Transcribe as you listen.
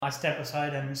I step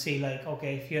aside and see like,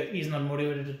 okay, if he's not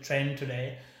motivated to train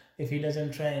today, if he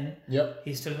doesn't train,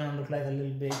 he's still gonna look like a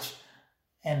little bitch,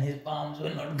 and his palms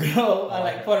will not grow.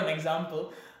 Like for an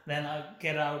example, then I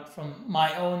get out from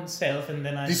my own self, and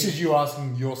then This is you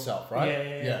asking yourself, right?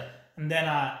 Yeah. And then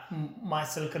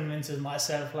myself convinces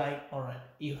myself like, all right,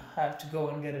 you have to go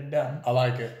and get it done. I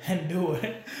like it. And do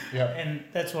it. Yeah. And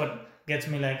that's what gets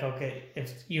me like, okay,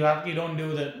 if you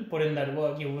don't put in that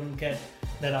work, you wouldn't get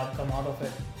that outcome out of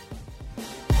it.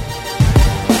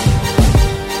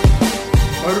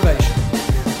 Motivation.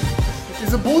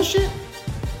 Is it bullshit?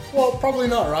 Well, probably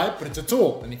not, right? But it's a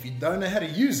tool. And if you don't know how to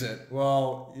use it,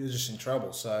 well, you're just in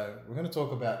trouble. So we're going to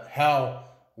talk about how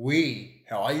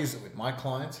I use it with my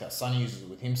clients, how Sonny uses it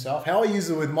with himself, how I use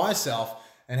it with myself,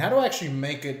 and how to actually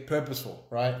make it purposeful,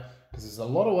 right? Because there's a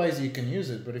lot of ways you can use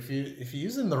it, but if you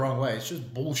use it in the wrong way, it's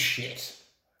just bullshit.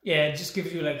 Yeah, it just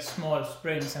gives you like small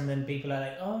sprints, and then people are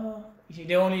like, oh,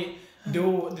 they only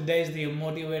do the days that you're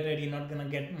motivated, you're not gonna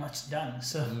get much done.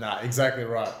 So nah, exactly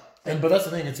right. But that's the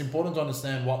thing, it's important to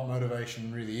understand what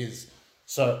motivation really is.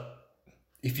 So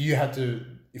if I had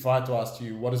to ask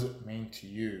you, what does it mean to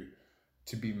you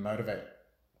to be motivated?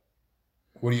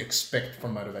 What do you expect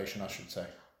from motivation, I should say?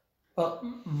 Well,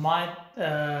 my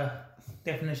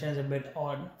definition is a bit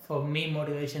odd. For me,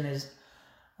 motivation is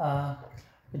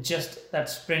just that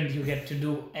sprint you get to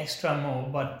do extra more,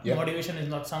 but motivation is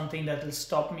not something that will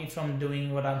stop me from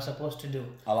doing what I'm supposed to do.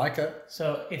 I like it.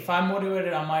 So if I'm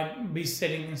motivated, I might be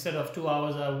sitting, instead of 2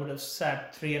 hours, I would have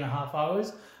sat 3.5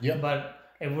 hours. But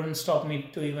it wouldn't stop me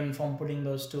to even from putting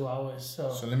those 2 hours.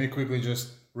 So let me quickly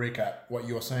just recap. What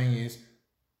you're saying is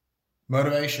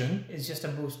motivation is just a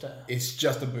booster. It's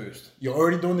just a boost. You're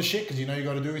already doing the shit because you know you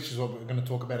got to do, which is what we're going to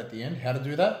talk about at the end, how to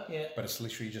do that. Yeah. But it's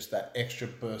literally just that extra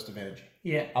burst of energy.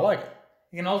 Yeah. I like it.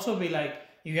 You can also be like,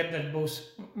 you get that boost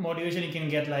motivation. You can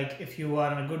get like, if you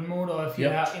are in a good mood or if you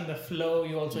are in the flow,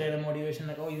 you also get a motivation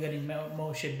like, oh, you're getting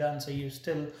more shit done. So you're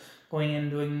still going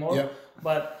and doing more.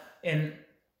 But in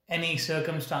any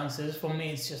circumstances, for me,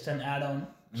 it's just an add-on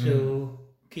to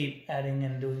keep adding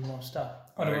and doing more stuff.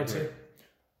 What about you?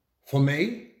 For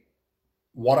me,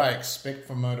 what I expect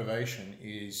from motivation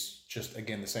is just,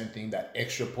 again, the same thing, that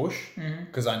extra push,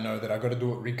 because I know that I got to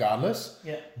do it regardless.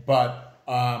 Yeah. But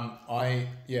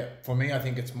for me, I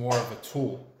think it's more of a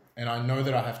tool, and I know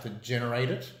that I have to generate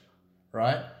it,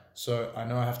 right? So I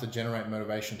know I have to generate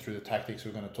motivation through the tactics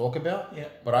we're going to talk about. Yeah.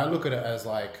 But I look at it as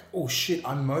like, oh shit,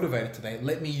 I'm motivated today.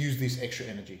 Let me use this extra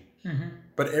energy.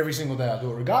 But every single day I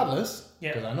do it regardless,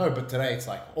 because I know. But today it's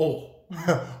like, oh,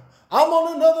 I'm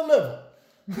on another level.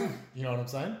 You know what I'm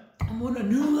saying? I'm on a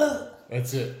new level.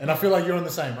 That's it. And I feel like you're on the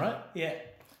same, right? Yeah.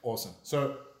 Awesome.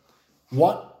 So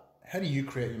how do you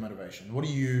create your motivation? What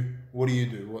do you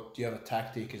do? Do you have a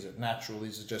tactic? Is it natural?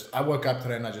 Is it just, I woke up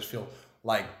today and I just feel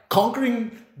like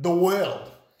conquering the world?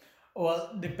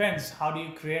 Well, depends. How do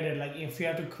you create it? Like if you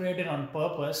have to create it on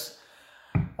purpose,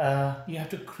 you have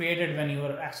to create it when you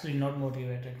are actually not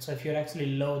motivated. So if you're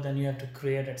actually low, then you have to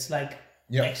create it. It's like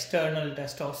external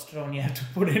testosterone you have to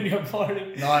put in your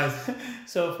body. Nice.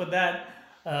 So for that,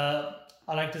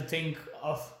 I like to think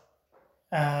of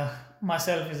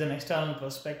myself as an external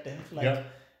perspective. Like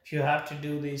if you have to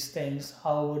do these things,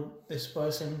 how would this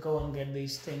person go and get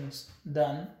these things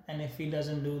done? And if he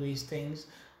doesn't do these things,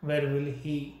 where will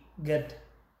he get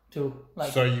to?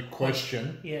 Like, so you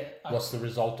question what's the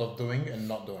result of doing and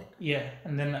not doing. Yeah.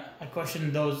 And then I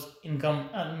question those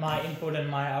my input and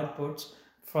my outputs.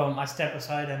 I step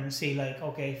aside and see like,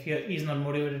 okay, if he's not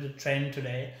motivated to train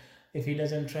today, if he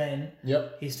doesn't train,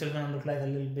 he's still gonna look like a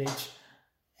little bitch,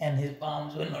 and his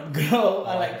palms will not grow.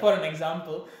 Like for an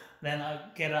example, then I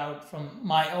get out from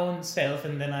my own self,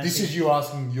 and then This is you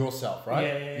asking yourself, right?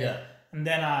 Yeah. And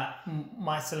then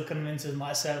myself convinces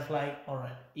myself like, all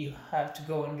right, you have to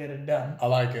go and get it done. I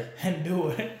like it. And do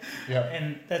it. Yeah.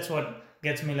 And that's what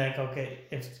gets me like, okay,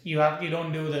 if you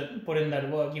don't put in that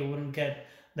work, you wouldn't get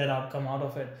that outcome out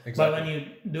of it. Exactly. But when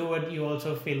you do it, you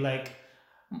also feel like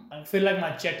my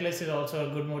checklist is also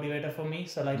a good motivator for me.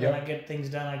 So like when I get things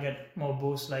done, I get more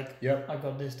boost. Like I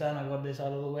got this done, I got this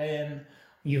out of the way, and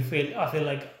I feel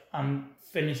like I'm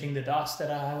finishing the task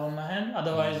that I have on my hand.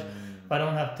 Otherwise, if I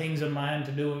don't have things on my hand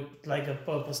to do, it's like a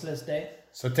purposeless day.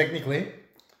 So technically,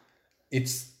 it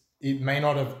may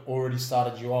not have already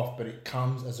started you off, but it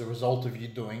comes as a result of you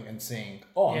doing and seeing,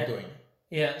 I'm doing it.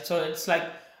 Yeah. So it's like,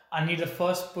 I need the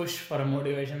first push for a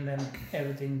motivation, then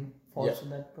everything falls to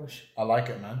that push. I like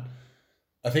it, man.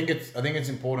 I think it's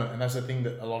important, and that's the thing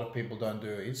that a lot of people don't do,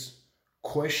 is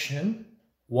question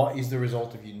what is the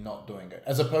result of you not doing it,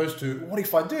 as opposed to what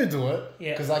if I do it?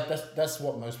 Yeah. Because like that's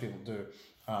what most people do.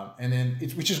 And then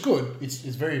which is good. It's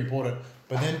very important.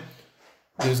 But then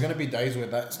there's going to be days where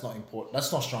that's not important.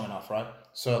 That's not strong enough, right?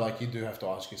 So like you do have to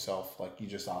ask yourself, like you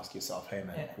just ask yourself, hey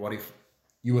man, what if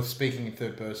you were speaking in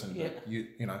third person, but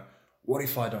you know, what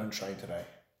if I don't train today?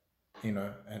 You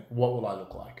know, and what will I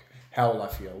look like? How will I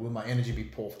feel? Will my energy be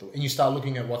poor? And you start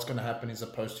looking at what's going to happen as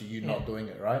opposed to you not doing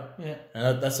it, right? Yeah.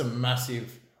 And that's a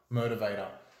massive motivator.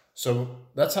 So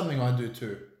that's something I do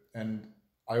too. And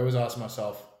I always ask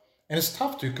myself, and it's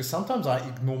tough too, because sometimes I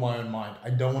ignore my own mind. I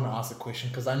don't want to ask the question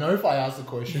because I know if I ask the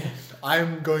question,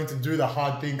 I'm going to do the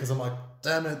hard thing because I'm like,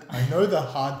 damn it, I know the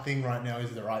hard thing right now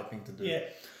is the right thing to do. Yeah.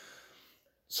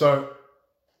 So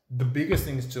the biggest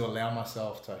thing is to allow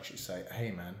myself to actually say,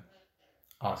 hey man,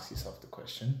 ask yourself the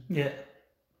question. Yeah.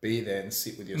 Be there and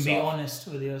sit with yourself. Be honest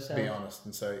with yourself. Be honest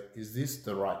and say, is this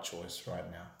the right choice right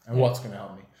now? And what's going to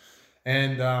help me?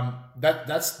 And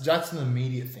that's an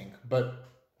immediate thing. But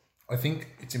I think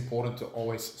it's important to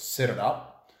always set it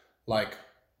up. Like,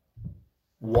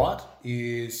 what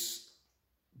is,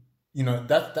 you know,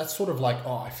 that's sort of like,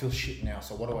 oh, I feel shit now.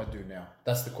 So what do I do now?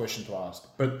 That's the question to ask.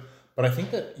 But I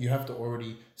think that you have to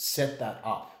already set that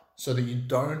up so that you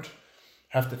don't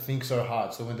have to think so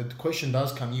hard. So when the question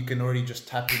does come, you can already just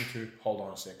tap into, hold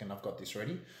on a second, I've got this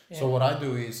ready. Yeah. So what I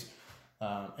do is,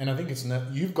 and I think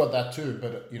you've got that too,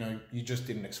 but you know, you just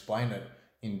didn't explain it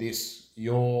in this.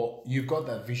 You've got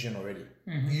that vision already.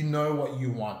 Mm-hmm. You know what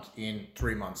you want in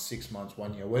 3 months, 6 months,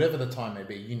 1 year, whatever the time may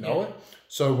be, you know it.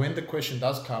 So when the question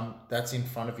does come, that's in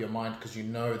front of your mind because you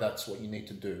know that's what you need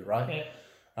to do, right?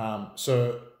 Yeah.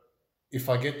 So if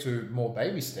I get to more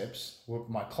baby steps with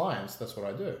my clients, that's what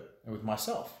I do. And with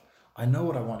myself, I know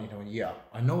what I want in a year.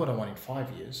 I know what I want in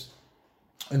 5 years.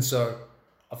 And so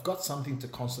I've got something to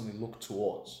constantly look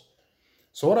towards.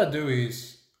 So what I do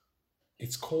is,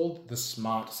 it's called the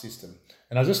SMART system.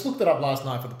 And I just looked it up last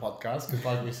night for the podcast because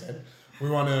like we said,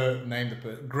 we want to name the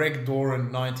person. Greg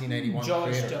Doran, 1981.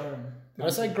 George Doran. Did I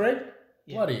say Greg?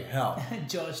 Yeah. Bloody hell.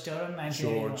 George Doran,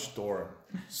 1981. George Doran.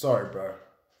 Sorry, bro.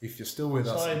 If you're still with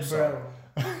us, I'm bro.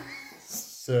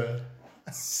 Sir.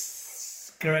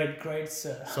 Great,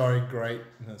 sir. Sorry,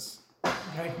 greatness.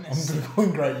 Greatness. I'm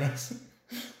going greatness.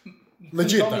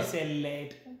 Legit, you probably though. say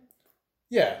late.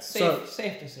 Yeah.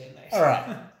 Safe to say late. All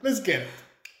right. Let's get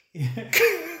it.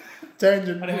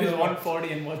 Tangent. But if it's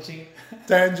 140 and watching.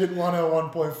 Tangent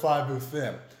 101.5 with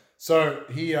them. So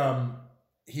he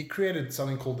created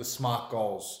something called the SMART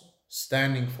goals,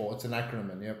 standing for, it's an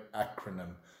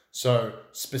acronym. So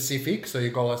specific, so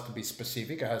your goal has to be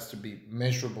specific, it has to be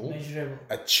measurable,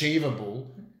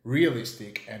 achievable,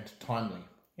 realistic, and timely.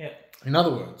 Yeah. In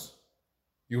other words,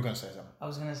 you were going to say something. I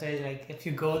was going to say, like, if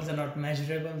your goals are not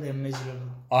measurable, they're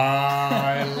miserable.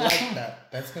 I like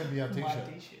that. That's going to be our t-shirt. My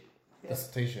t-shirt. Yeah. That's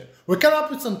a t-shirt. We're coming up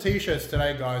with some t-shirts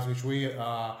today, guys, which we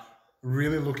are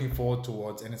really looking forward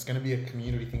towards, and it's going to be a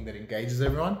community thing that engages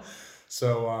everyone.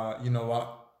 So, you know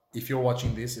what? If you're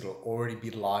watching this, it'll already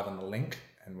be live on the link.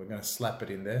 And we're going to slap it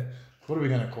in there. What are we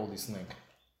going to call this link?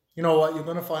 You know what? You're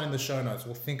going to find in the show notes.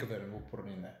 We'll think of it and we'll put it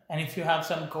in there. And if you have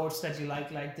some quotes that you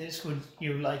like this, would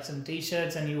you like some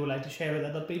t-shirts and you would like to share with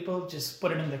other people, just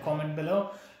put it in the comment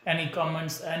below. Any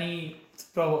comments, any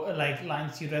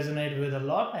lines you resonate with a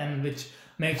lot and which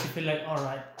makes you feel like, all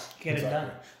right, get it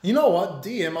done. You know what?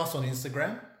 DM us on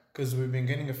Instagram. Because we've been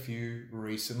getting a few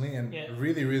recently and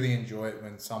really, really enjoy it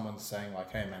when someone's saying like,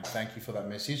 hey man, thank you for that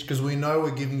message. Because we know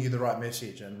we're giving you the right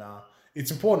message and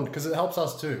it's important because it helps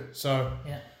us too. So,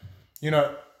 you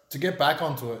know, to get back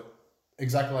onto it,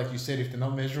 exactly like you said, if they're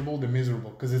not measurable, they're miserable.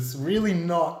 Because it's really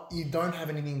not, you don't have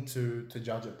anything to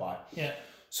judge it by. Yeah.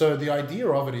 So the idea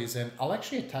of it is, and I'll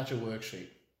actually attach a worksheet.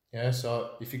 Yeah.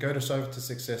 So if you go to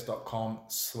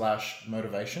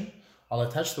sobertosuccess.com/motivation, I'll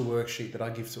attach the worksheet that I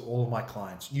give to all of my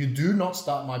clients. You do not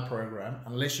start my program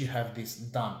unless you have this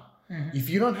done. Mm-hmm. If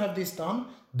you don't have this done,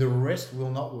 the rest will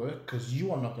not work because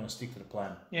you are not going to stick to the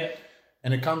plan. Yeah.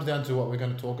 And it comes down to what we're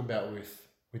going to talk about with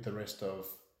the rest of,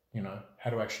 you know, how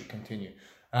to actually continue.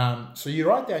 So you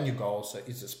write down your goals. So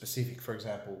is it specific, for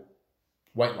example,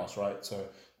 weight loss, right? So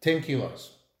 10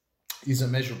 kilos. Is it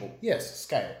measurable? Yes,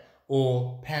 scale.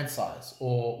 Or pant size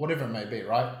or whatever it may be,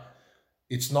 right?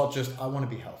 It's not just, I want to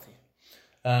be healthy.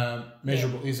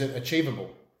 Measurable. Is it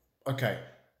achievable? Okay.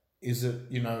 Is it,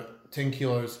 10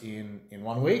 kilos in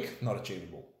 1 week? Not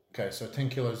achievable. Okay. So 10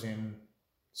 kilos in a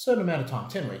certain amount of time,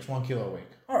 10 weeks, 1 kilo a week.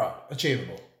 All right.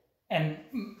 Achievable. And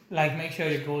make sure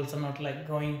your goals are not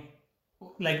going,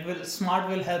 SMART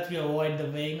will help you avoid the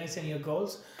vagueness in your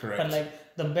goals. Correct. But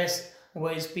the best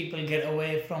ways people get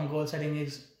away from goal setting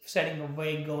is setting a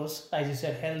vague goals. As you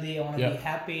said, healthy. I want to be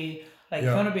happy. If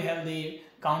you want to be healthy,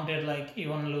 count it like you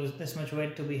want to lose this much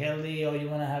weight to be healthy, or you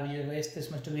want to have your waist this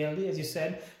much to be healthy. As you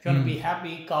said, if you want to be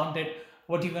happy, count it.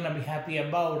 What you're gonna be happy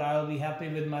about? I'll be happy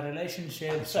with my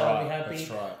relationships. I'll be happy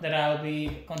that I'll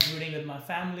be contributing with my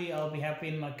family. I'll be happy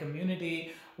in my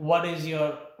community. What is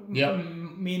your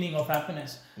meaning of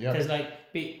happiness?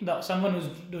 Because someone who's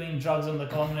doing drugs on the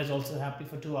corner is also happy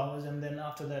for 2 hours, and then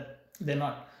after that they're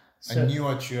not. So, I knew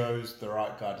I chose the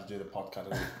right guy to do the podcast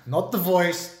with. Not the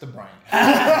voice, the brain.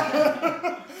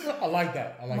 I like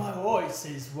that. My voice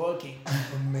is working.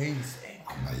 Amazing.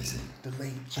 The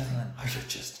late John. I should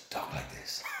just talk like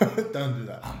this. Don't do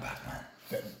that. I'm Batman.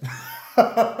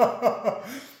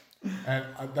 And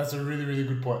that's a really, really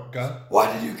good point. Go.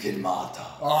 Why did you kill Martha?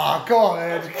 Oh, come on,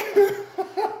 man.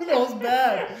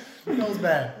 That was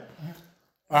bad.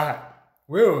 All right.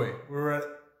 Where were we? We were at...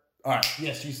 All right.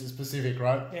 Yes, you said specific,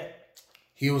 right? Yeah.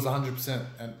 He was 100%.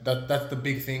 And that's the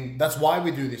big thing. That's why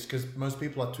we do this, because most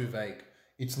people are too vague.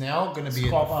 It's now going to be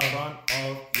at the front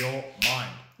of your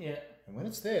mind. Yeah. And when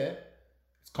it's there,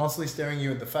 it's constantly staring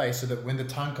you at the face, so that when the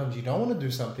time comes you don't want to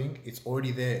do something, it's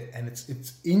already there. And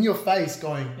it's in your face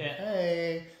going,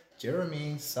 hey,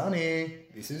 Jeremy, Sonny,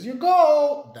 this is your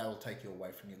goal. That will take you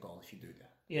away from your goal if you do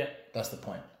that. Yeah. That's the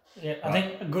point. Yeah, right? I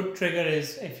think a good trigger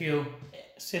is if you've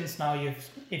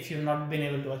not been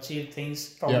able to achieve things,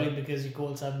 probably because your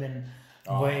goals have been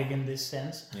vague in this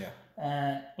sense.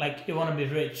 Yeah. Like you want to be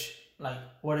rich. Like,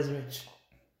 what is rich?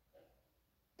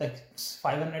 Like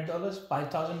 $500,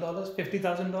 $5,000, $50,000,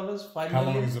 $5 million. How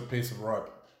long is a piece of rope?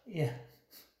 Yeah.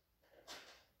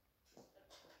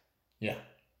 Yeah.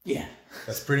 Yeah.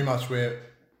 That's pretty much where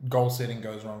goal setting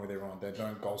goes wrong with everyone. They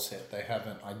don't goal set. They have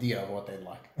an idea of what they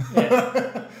like.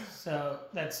 Yeah. So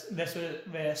that's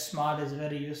where smart is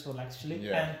very useful, actually.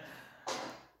 Yeah. And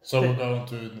so we'll go on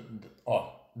to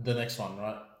the next one,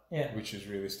 right? Yeah. Which is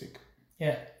realistic.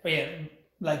 Yeah. But yeah,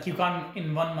 like you can't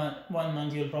in 1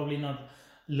 month you'll probably not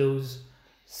lose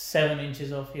 7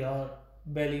 inches of your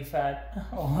belly fat,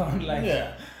 or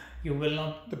you will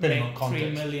not depending make on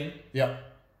context. 3 million. Yeah,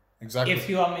 exactly. If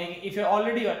you're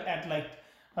already at like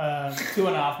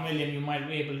 2.5 million, you might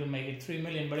be able to make it 3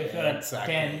 million. But if you're at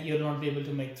 10, you'll not be able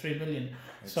to make 3 million.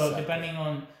 So depending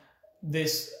on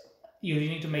this, you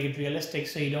need to make it realistic,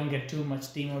 so you don't get too much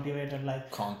demotivated. Like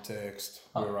context.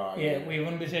 We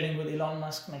won't be sitting with Elon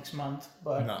Musk next month,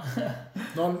 but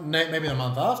maybe the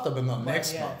month after, but not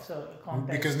next month. So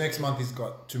context. Because next month he's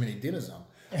got too many dinners on.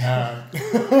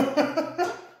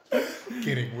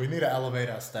 Kidding. We need to elevate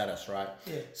our status, right?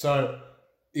 Yeah. So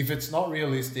if it's not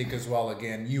realistic as well,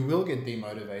 again, you will get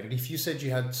demotivated. If you said you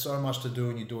had so much to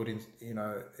do and you do it in,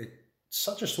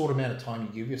 such a short amount of time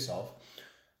you give yourself,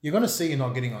 you're going to see you're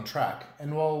not getting on track,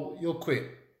 and you'll quit.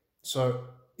 So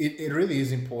it really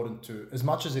is important to, as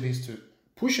much as it is to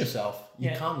push yourself, you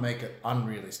can't make it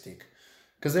unrealistic.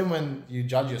 Because then when you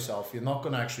judge yourself, you're not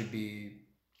going to actually be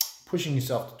pushing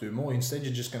yourself to do more. Instead,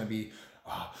 you're just going to be,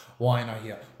 why am I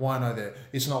here? Why am I there?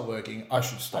 It's not working. I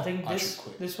should stop. I think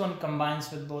this one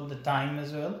combines with both the time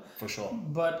as well. For sure.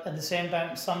 But at the same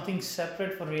time, something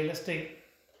separate for realistic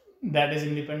that is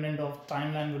independent of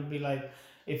timeline would be like,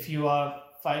 if you are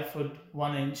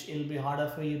 5'1", it'll be harder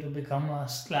for you to become a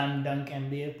slam dunk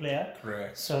NBA player.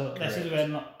 Correct. So this is where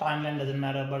timeline doesn't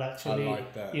matter, but actually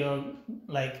your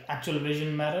actual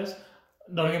vision matters.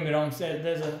 Don't get me wrong.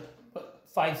 There's a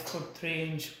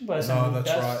 5'3" person who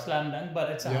does slam dunk,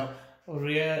 but it's a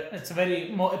rare. It's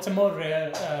a more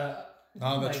rare.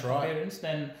 Appearance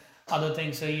than other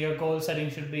things. So your goal setting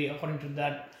should be according to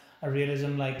that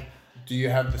realism. Like, do you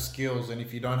have the skills? And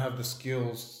if you don't have the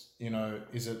skills,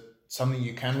 is it something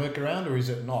you can work around, or is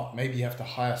it not? Maybe you have to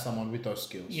hire someone with those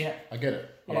skills. Yeah. I get it.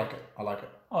 I like it.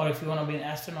 Or if you want to be an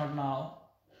astronaut now,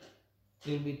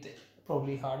 it'll be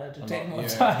probably harder to take more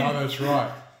time. No, that's right.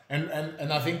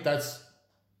 And I think that's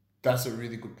a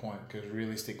really good point, because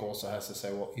realistic also has to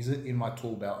say, well, is it in my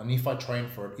tool belt? And if I train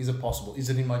for it, is it possible? Is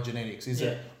it in my genetics? Is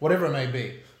it whatever it may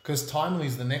be? Because timely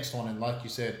is the next one. And like you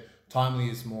said, timely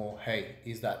is more, hey,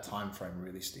 is that time frame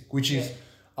realistic? Which is...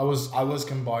 I was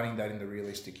combining that in the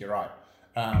realistic, you're right.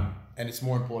 And it's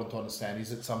more important to understand,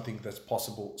 is it something that's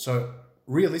possible? So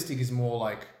realistic is more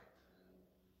like,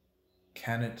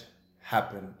 can it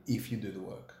happen if you do the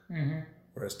work? Mm-hmm.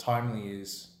 Whereas timely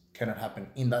is, can it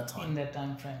happen in that time? In that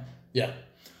time frame. Yeah.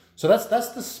 So that's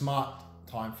the smart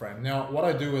time frame. Now, what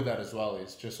I do with that as well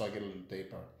is, just so I get a little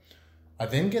deeper, I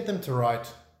then get them to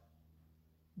write,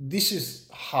 this is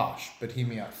harsh, but hear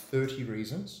me out, 30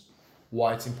 reasons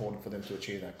why it's important for them to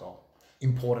achieve that goal.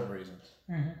 Important reasons.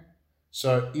 Mm-hmm.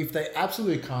 So if they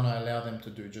absolutely can't, I allow them to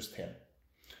do just 10.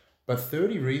 But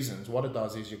 30 reasons, what it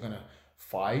does is you're going to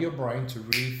fire your brain to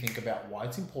really think about why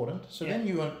it's important. So then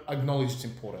you acknowledge it's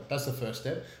important. That's the first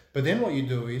step. But then what you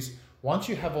do is, once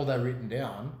you have all that written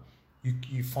down,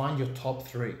 you find your top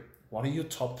 3. What are your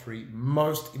top 3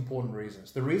 most important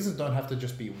reasons? The reasons don't have to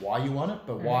just be why you want it,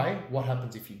 but why, what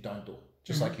happens if you don't do it,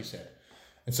 just like you said.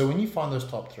 And so when you find those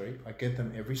top 3, I get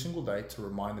them every single day to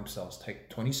remind themselves, take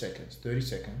 20 seconds, 30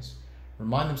 seconds,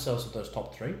 remind themselves of those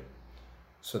top 3,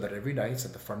 so that every day it's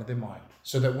at the front of their mind.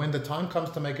 So that when the time comes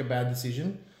to make a bad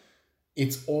decision,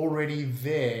 it's already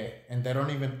there, and they don't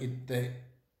even,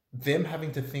 them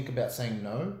having to think about saying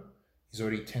no is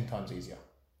already 10 times easier.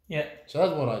 Yeah. So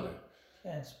that's what I do.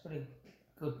 Yeah, it's a pretty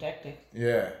good tactic.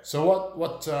 Yeah. So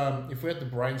what if we had to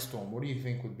brainstorm, what do you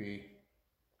think would be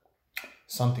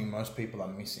something most people are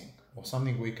missing, or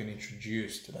something we can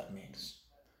introduce to that mix?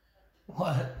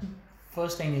 Well,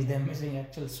 first thing is they're missing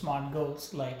actual SMART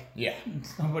goals. Like,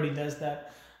 nobody does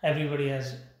that. Everybody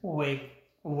has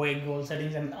vague goal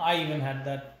settings, and I even had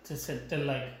that to set till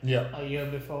like a year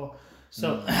before.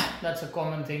 So that's a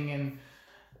common thing in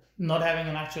not having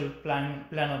an actual plan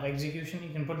of execution. You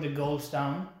can put the goals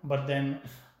down, but then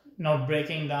not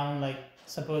breaking down. Like,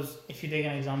 suppose if you take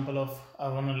an example of, I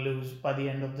want to lose by the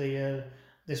end of the year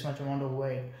this much amount of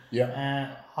weight.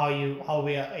 How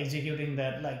we are executing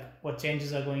that, like what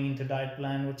changes are going into diet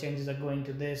plan, what changes are going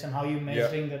to this, and how you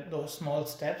measuring those small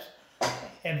steps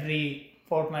every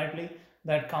fortnightly.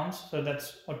 That counts. So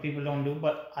that's what people don't do.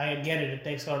 But I get it. It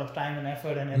takes a lot of time and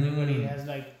effort, and everybody has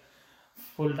like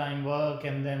full-time work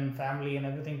and then family and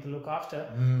everything to look after.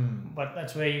 But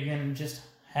that's where you can just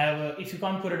have if you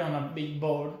can't put it on a big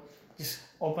board, just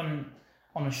open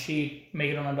on a sheet, make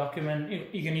it on a document.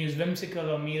 You can use Whimsical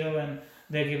or Miro, and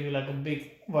they give you like a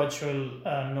big virtual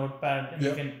notepad, and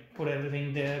you can put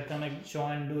everything there, connect,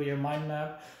 join, do your mind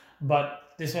map.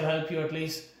 But this will help you at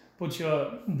least put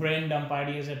your brain dump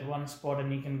ideas at one spot,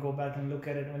 and you can go back and look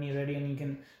at it when you're ready, and you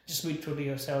can just read through to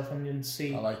yourself and then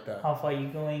see how far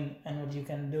you're going and what you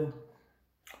can do.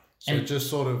 So just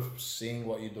sort of seeing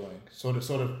what you're doing, sort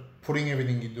of putting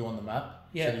everything you do on the map,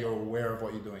 so that you're aware of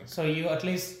what you're doing. So you at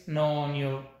least know on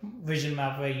your vision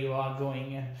map where you are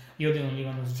going, and you're the only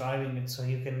one who's driving it, so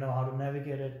you can know how to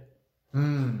navigate it.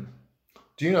 Do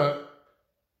you know?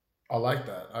 I like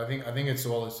that. I think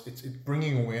it's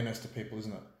bringing awareness to people,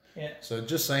 isn't it? Yeah. So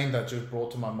just saying that just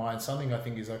brought to my mind something I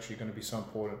think is actually going to be so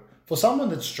important for someone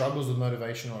that struggles with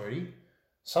motivation already.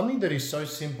 Something that is so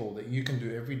simple that you can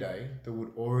do every day that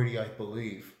would already, I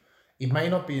believe, it may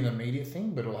not be an immediate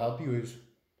thing, but it'll help you. Is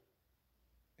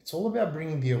it's all about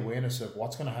bringing the awareness of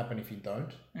what's going to happen if you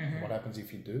don't, and what happens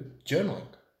if you do. Journaling.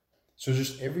 So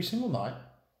just every single night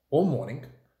or morning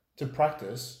to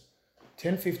practice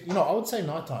 10, 15, I would say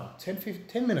nighttime,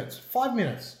 10 minutes, 5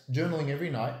 minutes, journaling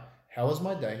every night. How was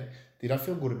my day? Did I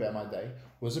feel good about my day?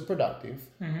 Was it productive?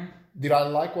 Did I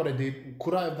like what I did?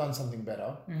 Could I have done something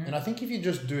better? And I think if you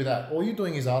just do that, all you're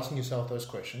doing is asking yourself those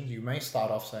questions. You may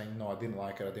start off saying, no, I didn't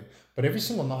like it, I didn't. But every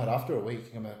single night after a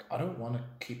week, you're like, I don't want to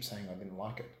keep saying I didn't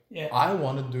like it. Yeah. I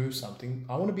want to do something.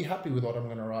 I want to be happy with what I'm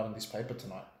going to write on this paper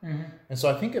tonight. And so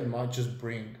I think it might just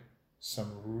bring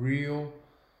some real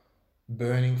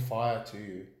burning fire to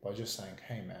you by just saying,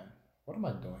 hey man, what am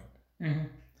I doing?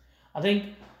 I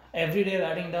think everyday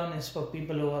writing down is for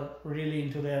people who are really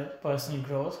into their personal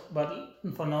growth, but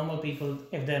for normal people,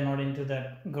 if they're not into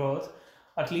that growth,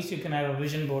 at least you can have a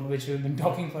vision board, which we've been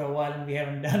talking for a while and we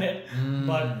haven't done it.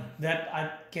 But that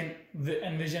I can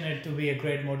envision it to be a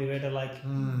great motivator. Like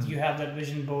you have that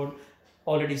vision board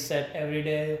already set every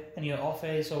day in your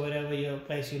office or wherever your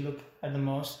place you look at the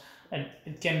most. And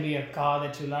it can be a car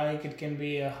that you like, it can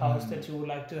be a house that you would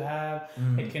like to have,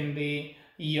 it can be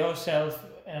yourself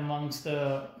amongst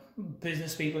the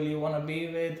business people you want to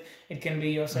be with, it can be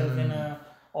yourself in a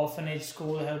orphanage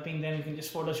school helping them. You can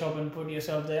just Photoshop and put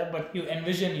yourself there, but you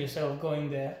envision yourself going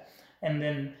there, and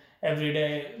then every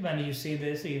day when you see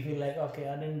this you feel like, okay,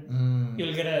 I didn't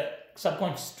you'll get a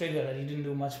subconscious trigger that you didn't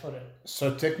do much for it.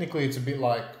 So technically it's a bit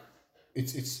like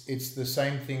it's the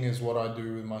same thing as what I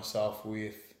do with myself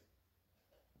with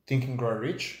Think and Grow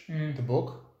Rich, the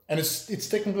book. And it's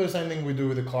technically the same thing we do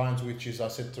with the clients, which is I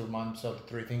said to remind myself of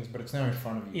 3 things, but it's now in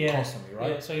front of you constantly,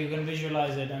 right? Yeah, so you can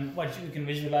visualize it, and what you can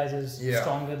visualize is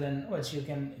stronger than what you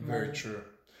can imagine. Very true.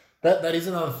 That is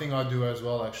another thing I do as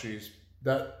well, actually, is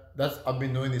that's I've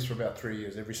been doing this for about 3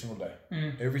 years, every single day.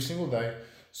 Every single day.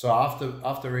 So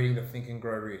after reading the Think and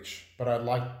Grow Rich, but I'd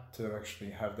like to actually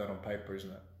have that on paper, isn't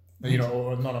it?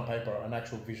 Or not on paper, an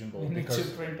actual vision board. Because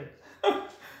you print it.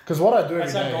 Because what I do every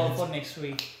day... That's our goal for next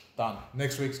week. Done.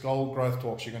 Next week's Goal Growth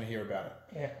Talks, you're going to hear about it.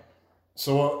 Yeah.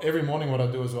 So every morning what I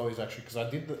do as well is actually, because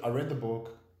I read the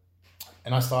book,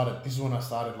 and this is when I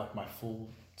started like my full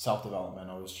self-development.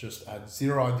 I had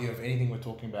zero idea of anything we're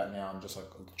talking about now. I'm just like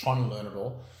trying to learn it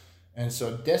all. And so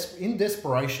in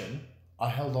desperation, I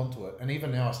held on to it. And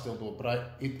even now I still do it,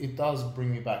 but it does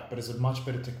bring me back, but it's a much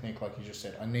better technique. Like you just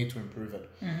said, I need to improve it.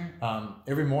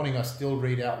 Every morning I still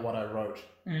read out what I wrote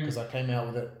because I came out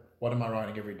with it. What am I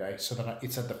writing every day? So that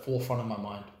it's at the forefront of my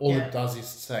mind. All it does is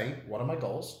say, what are my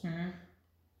goals?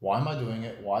 Why am I doing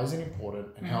it? Why is it important?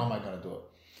 And how am I going to do it?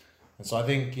 And so I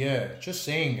think, just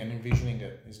seeing and envisioning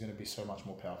it is going to be so much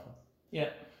more powerful. Yeah.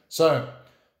 So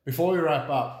before we wrap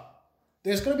up,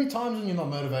 there's going to be times when you're not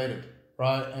motivated,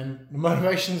 right? And the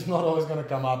motivation is not always going to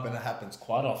come up, and it happens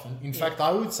quite often. In fact,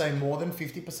 I would say more than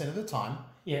 50% of the time.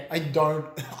 Yeah.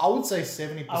 I would say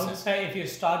 70%. I would say if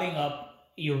you're starting up,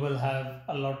 you will have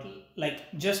a lot, like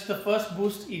just the first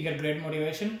boost, you get great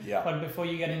motivation. Yeah. But before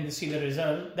you get in to see the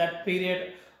result, that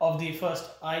period of the first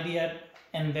idea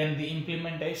and then the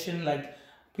implementation, like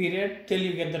period till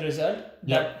you get the result,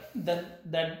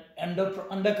 that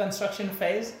under construction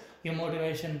phase, your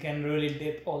motivation can really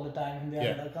dip all the time in the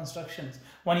under constructions.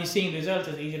 When you're seeing results,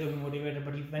 it's easy to be motivated,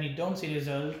 but when you don't see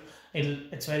results,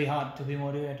 it's very hard to be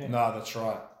motivated. No, that's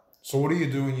right. So what do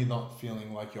you do when you're not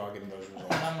feeling like you are getting those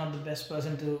results? I'm not the best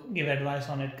person to give advice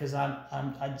on it because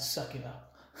I just suck it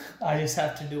up. I just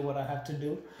have to do what I have to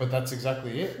do. But that's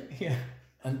exactly it. Yeah.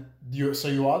 And you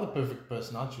are the perfect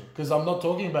person, aren't you? Because I'm not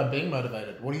talking about being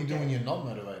motivated. What do you do when you're not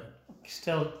motivated?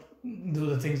 Still do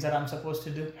the things that I'm supposed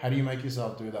to do. How do you make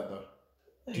yourself do that though?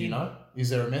 Do you know? Is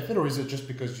there a method, or is it just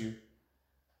because you?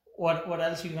 What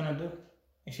else are you gonna do?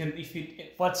 If you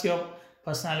what's your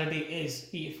personality is?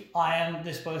 If I am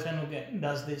this person who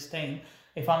does this thing,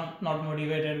 if I'm not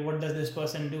motivated, what does this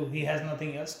person do? He has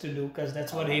nothing else to do because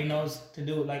that's what he knows to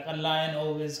do. Like a lion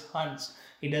always hunts.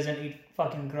 He doesn't eat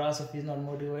fucking grass if he's not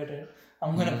motivated.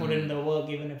 I'm gonna put in the work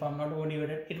even if I'm not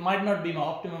motivated. It might not be my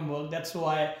optimum work. That's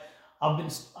why I've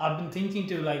been thinking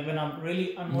to, like, when I'm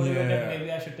really unmotivated,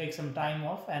 maybe I should take some time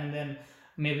off, and then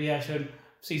maybe I should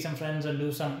see some friends and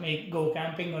go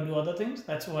camping or do other things.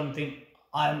 That's one thing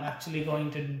I'm actually going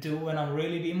to do when I'm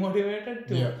really demotivated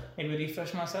to maybe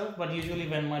refresh myself. But usually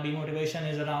when my demotivation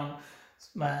is around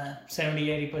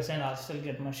 70-80%, I'll still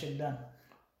get my shit done.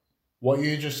 What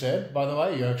you just said, by the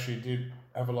way, you actually did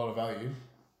have a lot of value.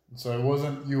 So it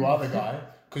wasn't you are the guy,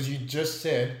 because you just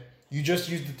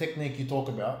used the technique you talk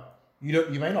about.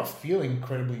 You may not feel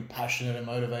incredibly passionate and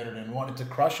motivated and wanted to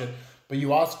crush it, but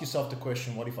you ask yourself the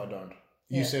question, what if I don't?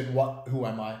 You said, who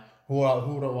am I?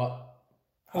 Who do what?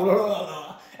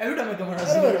 Every time I come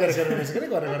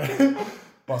around,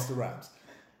 Bust the rhymes.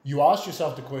 You ask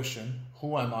yourself the question,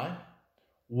 who am I?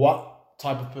 What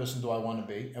type of person do I want to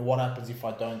be? And what happens if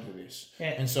I don't do this?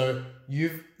 Yeah. And so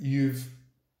you've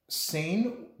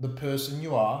seen the person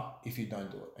you are if you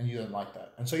don't do it, and you don't like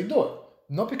that. And so you do it.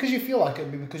 Not because you feel like it,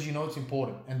 but because you know it's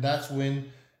important. And that's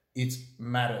when it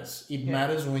matters. It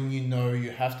matters when you know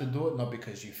you have to do it, not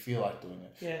because you feel like doing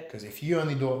it. Yeah. Because if you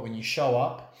only do it when you show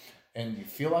up and you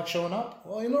feel like showing up,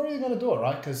 well, you're not really going to do it,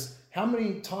 right? Because how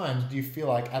many times do you feel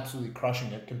like absolutely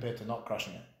crushing it compared to not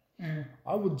crushing it?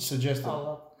 I would suggest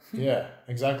that. Yeah,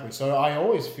 exactly. So I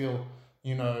always feel,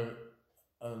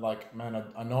 like, man,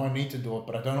 I know I need to do it,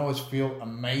 but I don't always feel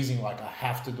amazing like I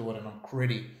have to do it and I'm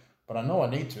gritty. But I know I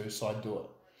need to, so I do it.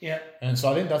 Yeah. And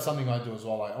so I think that's something I do as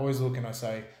well. I always look and I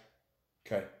say,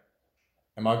 okay,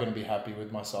 am I going to be happy with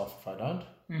myself if I don't?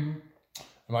 Mm-hmm.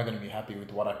 Am I going to be happy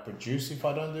with what I produce if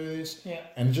I don't do this? Yeah.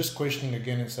 And just questioning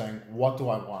again and saying, what do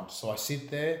I want? So I sit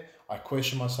there, I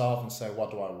question myself and say, what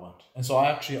do I want? And so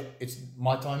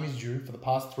my time is due. For the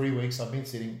past 3 weeks, I've been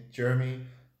sitting, Jeremy,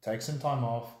 take some time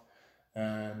off.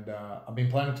 And I've been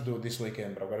planning to do it this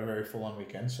weekend, but I've got a very full-on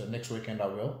weekend. So next weekend I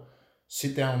will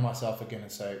sit down with myself again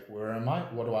and say, where am I?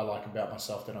 What do I like about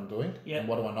myself that I'm doing? Yeah. And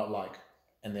what do I not like?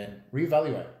 And then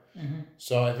reevaluate. Mm-hmm.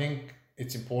 So I think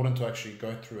it's important to actually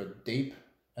go through a deep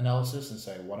analysis and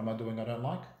say, what am I doing I don't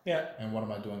like? Yeah. And what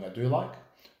am I doing I do like?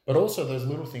 But also those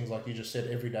little things like you just said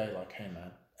every day, like, hey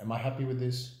man, am I happy with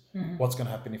this? Mm-hmm. What's going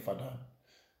to happen if I don't?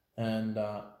 And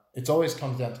it always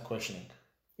comes down to questioning.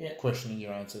 Yeah. Questioning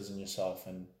your answers and yourself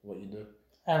and what you do.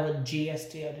 Have a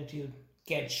GST attitude.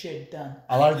 Get shit done.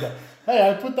 I like that. Hey,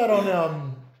 I put that on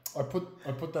I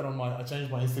put that on I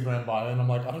changed my Instagram bio, and I'm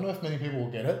like, I don't know if many people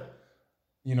will get it.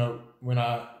 When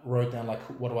I wrote down like,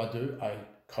 what do? I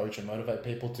coach and motivate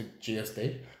people to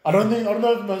GSD. I don't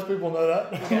know if most people know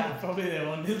that. Yeah, probably they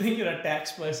won't. They think you're a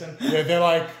tax person. Yeah, they're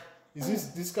like,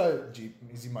 is this guy,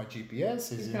 is he my GPS?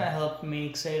 He's going to help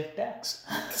me save tax.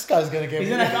 This guy's going to get He's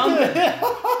me. an accountant.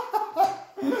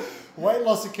 Weight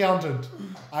loss accountant.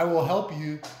 I will help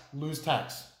you lose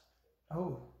tax.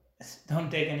 Oh, Don't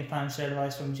take any financial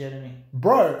advice from Jeremy.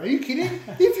 Bro, are you kidding?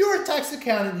 If you're a tax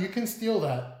accountant, you can steal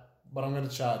that, but I'm going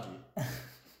to charge you.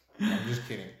 I'm just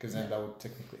kidding, because then that would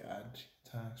technically add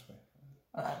tax.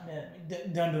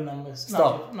 Don't do numbers.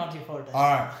 Stop. Not your forte. All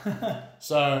right.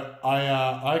 So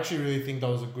I actually really think that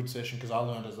was a good session because I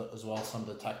learned as well some of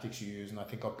the tactics you use, and I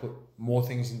think I'll put more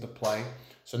things into play.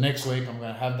 So next week I'm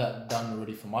going to have that done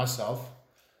already for myself.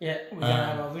 Yeah, we're going to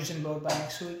have a vision board by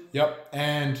next week. Yep.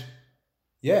 And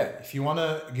yeah, if you want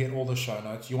to get all the show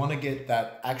notes, you want to get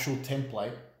that actual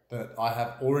template that I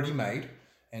have already made,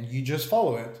 and you just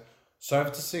follow it,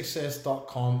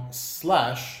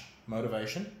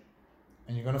 serve2success.com/motivation,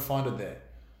 and you're going to find it there.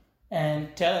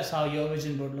 And tell us how your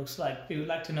vision board looks like. We would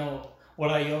like to know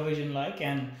what are your vision like,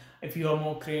 and if you are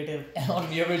more creative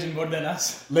on your vision board than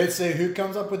us. Let's see who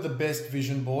comes up with the best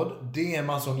vision board. DM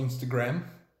us on Instagram.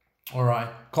 All right.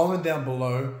 Comment down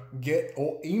below.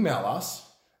 Or email us.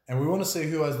 And we want to see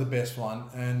who has the best one.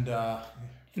 And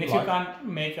if you can't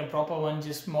make a proper one,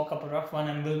 just mock up a rough one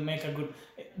and we'll make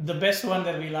the best one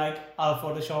that we like, I'll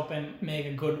Photoshop and make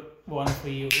a good one for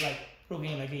you, like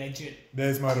looking like legit.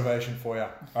 There's motivation for you.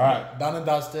 All right. Done and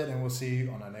dusted, and we'll see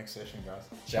you on our next session, guys.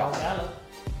 Ciao, Gallo.